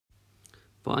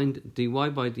Find dy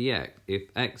by dx if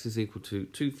x is equal to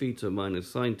 2 theta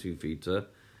minus sine 2 theta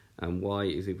and y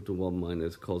is equal to 1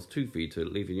 minus cos 2 theta,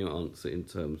 leaving your answer in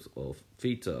terms of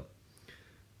theta.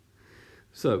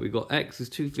 So we've got x is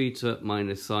 2 theta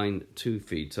minus sine 2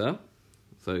 theta.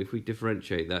 So if we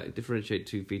differentiate that, differentiate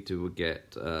 2 theta, we'll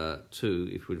get 2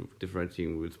 if we're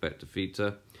differentiating with respect to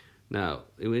theta. Now,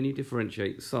 when you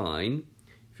differentiate sine,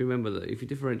 if you remember that if you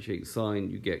differentiate sine,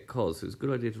 you get cos. So it's a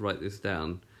good idea to write this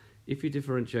down. If you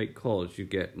differentiate cos, you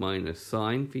get minus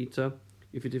sine theta.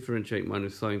 If you differentiate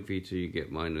minus sine theta, you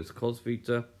get minus cos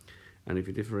theta. And if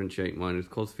you differentiate minus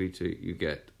cos theta, you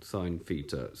get sine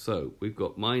theta. So we've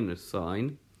got minus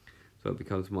sine, so it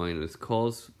becomes minus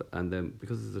cos. And then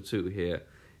because there's a 2 here,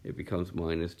 it becomes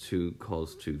minus 2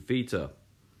 cos 2 theta.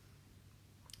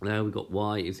 Now we've got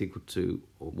y is equal to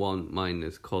 1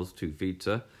 minus cos 2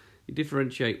 theta. You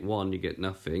differentiate 1, you get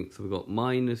nothing. So we've got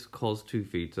minus cos 2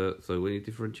 theta. So when you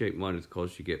differentiate minus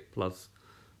cos, you get plus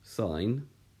sine.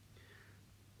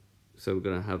 So we're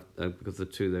going to have, because of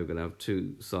the 2 there, we're going to have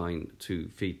 2 sine 2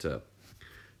 theta.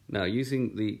 Now,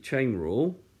 using the chain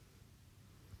rule,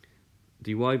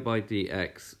 dy by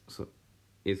dx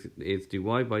is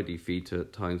dy by d theta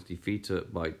times d theta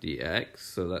by dx.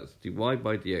 So that's dy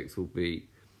by dx will be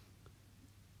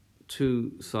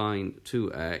 2 sine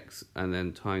 2x and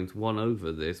then times 1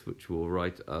 over this, which will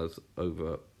write as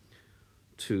over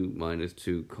 2 minus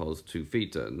 2 cos 2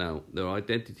 theta. Now, there are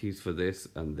identities for this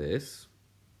and this.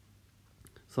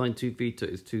 Sine 2 theta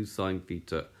is 2 sine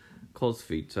theta cos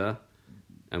theta.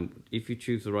 And if you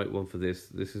choose the right one for this,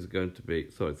 this is going to be,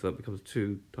 so that becomes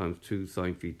 2 times 2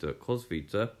 sine theta cos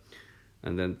theta.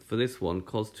 And then for this one,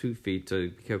 cos 2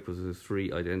 theta, be careful, there's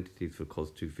 3 identities for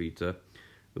cos 2 theta.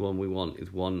 The one we want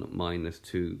is 1 minus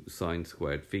 2 sine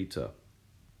squared theta.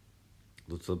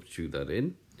 We'll substitute that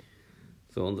in.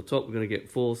 So on the top, we're going to get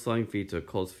 4 sine theta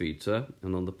cos theta.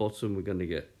 And on the bottom, we're going to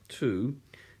get 2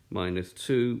 minus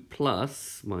 2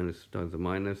 plus, minus times a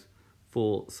minus,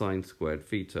 4 sine squared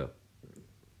theta.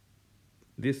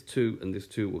 This 2 and this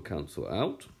 2 will cancel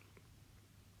out.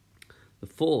 The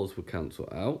 4's will cancel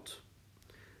out.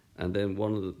 And then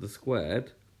one of the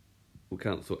squared will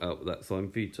cancel out with that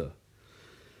sine theta.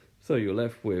 So you're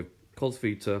left with cos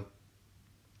theta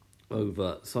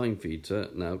over sine theta.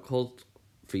 Now cos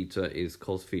theta is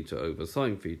cos theta over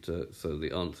sine theta, so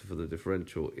the answer for the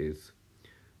differential is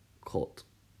cot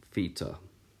theta.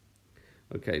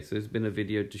 Okay, so this has been a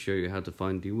video to show you how to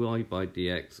find dy by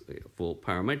dx for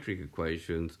parametric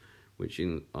equations which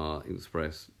are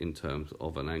expressed in terms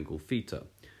of an angle theta.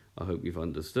 I hope you've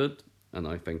understood, and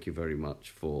I thank you very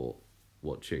much for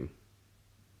watching.